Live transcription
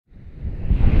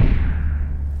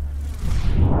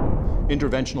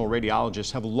Interventional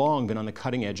radiologists have long been on the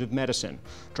cutting edge of medicine,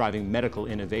 driving medical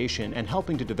innovation and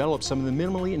helping to develop some of the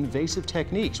minimally invasive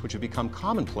techniques which have become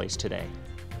commonplace today.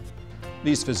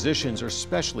 These physicians are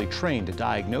specially trained to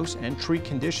diagnose and treat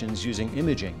conditions using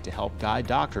imaging to help guide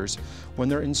doctors when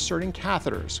they're inserting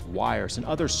catheters, wires, and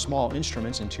other small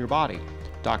instruments into your body.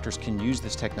 Doctors can use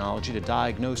this technology to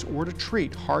diagnose or to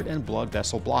treat heart and blood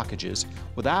vessel blockages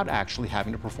without actually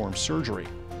having to perform surgery.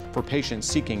 For patients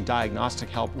seeking diagnostic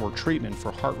help or treatment for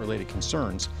heart-related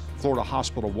concerns, Florida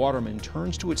Hospital Waterman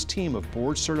turns to its team of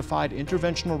board-certified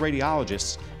interventional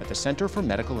radiologists at the Center for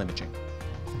Medical Imaging.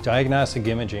 Diagnostic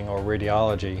imaging, or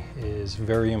radiology, is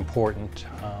very important.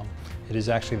 It is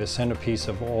actually the centerpiece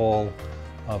of all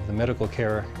of the medical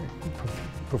care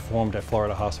performed at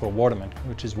Florida Hospital Waterman,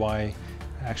 which is why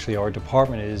actually our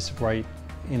department is right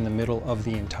in the middle of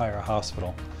the entire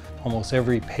hospital. Almost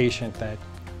every patient that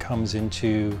comes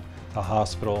into the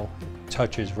hospital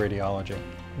touches radiology.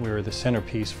 We're the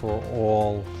centerpiece for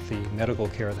all the medical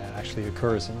care that actually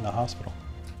occurs in the hospital.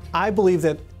 I believe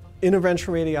that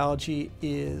interventional radiology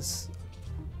is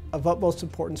of utmost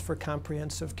importance for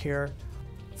comprehensive care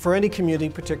for any community,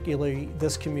 particularly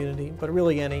this community, but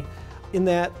really any, in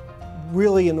that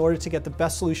really in order to get the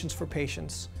best solutions for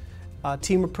patients, a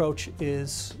team approach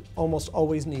is almost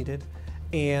always needed.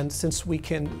 And since we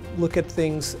can look at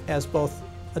things as both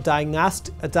a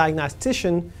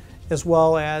diagnostician as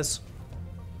well as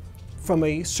from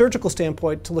a surgical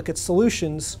standpoint to look at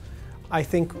solutions, I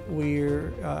think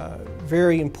we're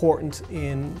very important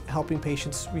in helping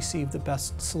patients receive the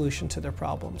best solution to their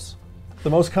problems. The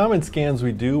most common scans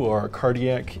we do are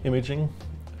cardiac imaging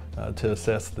to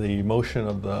assess the motion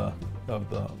of the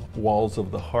walls of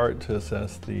the heart, to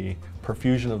assess the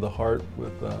perfusion of the heart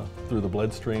through the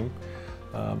bloodstream.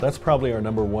 That's probably our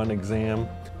 #1 exam.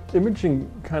 Imaging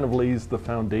kind of lays the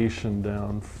foundation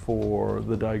down for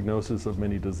the diagnosis of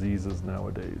many diseases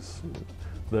nowadays.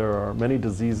 There are many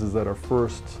diseases that are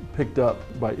first picked up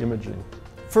by imaging.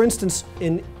 For instance,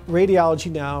 in radiology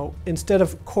now, instead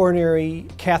of coronary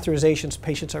catheterizations,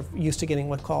 patients are used to getting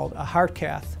what's called a heart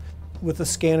cath. With the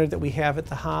scanner that we have at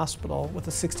the hospital, with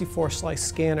a 64-slice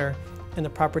scanner and the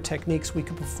proper techniques, we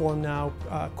can perform now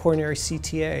coronary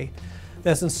CTA.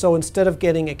 So instead of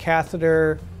getting a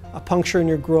catheter, a puncture in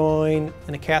your groin,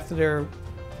 and a catheter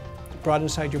brought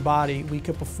inside your body, we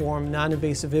could perform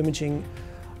non-invasive imaging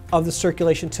of the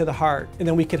circulation to the heart. And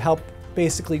then we could help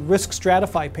basically risk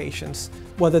stratify patients,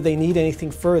 whether they need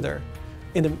anything further,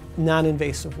 in a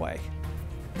non-invasive way.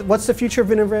 What's the future of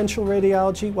interventional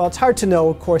radiology? Well, it's hard to know,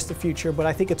 of course, the future, but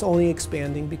I think it's only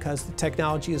expanding because the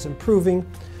technology is improving.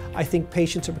 I think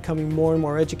patients are becoming more and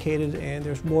more educated, and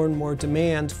there's more and more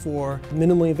demand for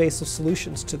minimally invasive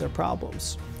solutions to their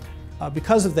problems.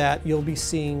 Because of that, you'll be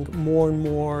seeing more and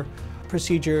more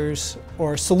procedures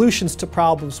or solutions to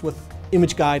problems with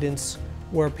image guidance,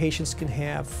 where patients can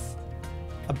have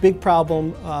a big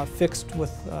problem fixed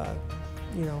with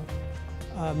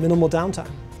minimal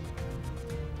downtime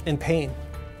and pain.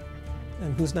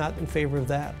 And who's not in favor of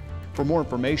that? For more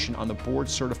information on the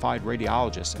board-certified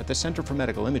radiologists at the Center for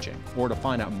Medical Imaging, or to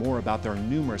find out more about their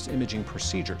numerous imaging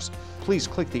procedures, please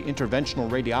click the Interventional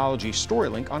Radiology story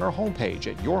link on our homepage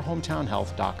at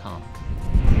yourhometownhealth.com.